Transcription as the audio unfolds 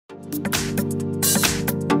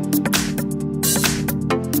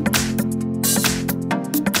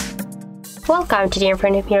Welcome, today in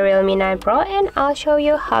front of me Realme 9 Pro, and I'll show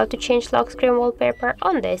you how to change lock screen wallpaper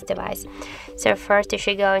on this device. So first you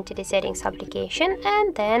should go into the settings application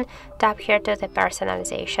and then tap here to the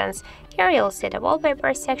personalizations. Here you'll see the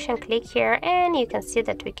wallpaper section, click here and you can see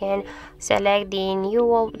that we can select the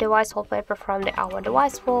new device wallpaper from our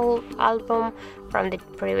device wall album, from the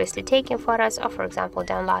previously taken photos, or for example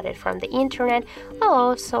downloaded from the internet.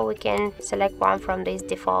 Also we can select one from these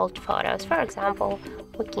default photos. For example,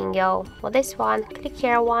 we can go with this one, click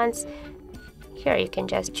here once. Here you can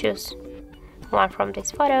just choose one from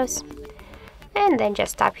these photos and then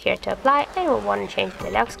just tap here to apply, and we want to change the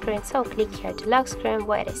lock screen, so click here to lock screen,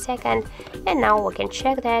 wait a second, and now we can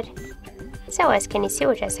check that. So as can you see,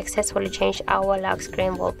 we just successfully changed our lock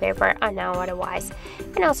screen wallpaper on our device.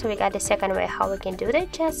 And also we got the second way how we can do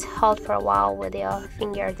that. Just hold for a while with your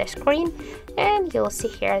finger the screen and you'll see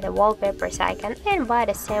here the wallpapers icon, and by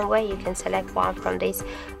the same way you can select one from these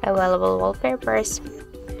available wallpapers.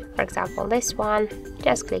 For example this one,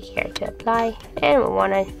 just click here to apply, and we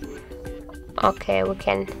want to we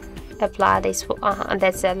can apply this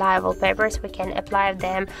that's the live wallpapers. We can apply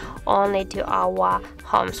them only to our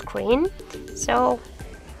home screen, so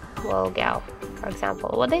we'll go for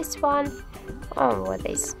example with this one or with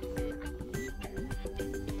this.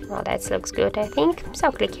 Well, that looks good, I think.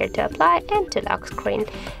 So click here to apply and to lock screen,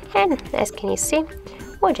 and as can you see,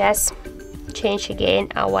 we'll just change again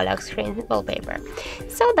our lock screen wallpaper.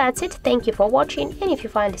 So that's it. Thank you for watching, and if you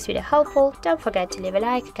find this video helpful, don't forget to leave a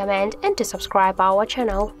like, comment and to subscribe our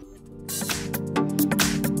channel.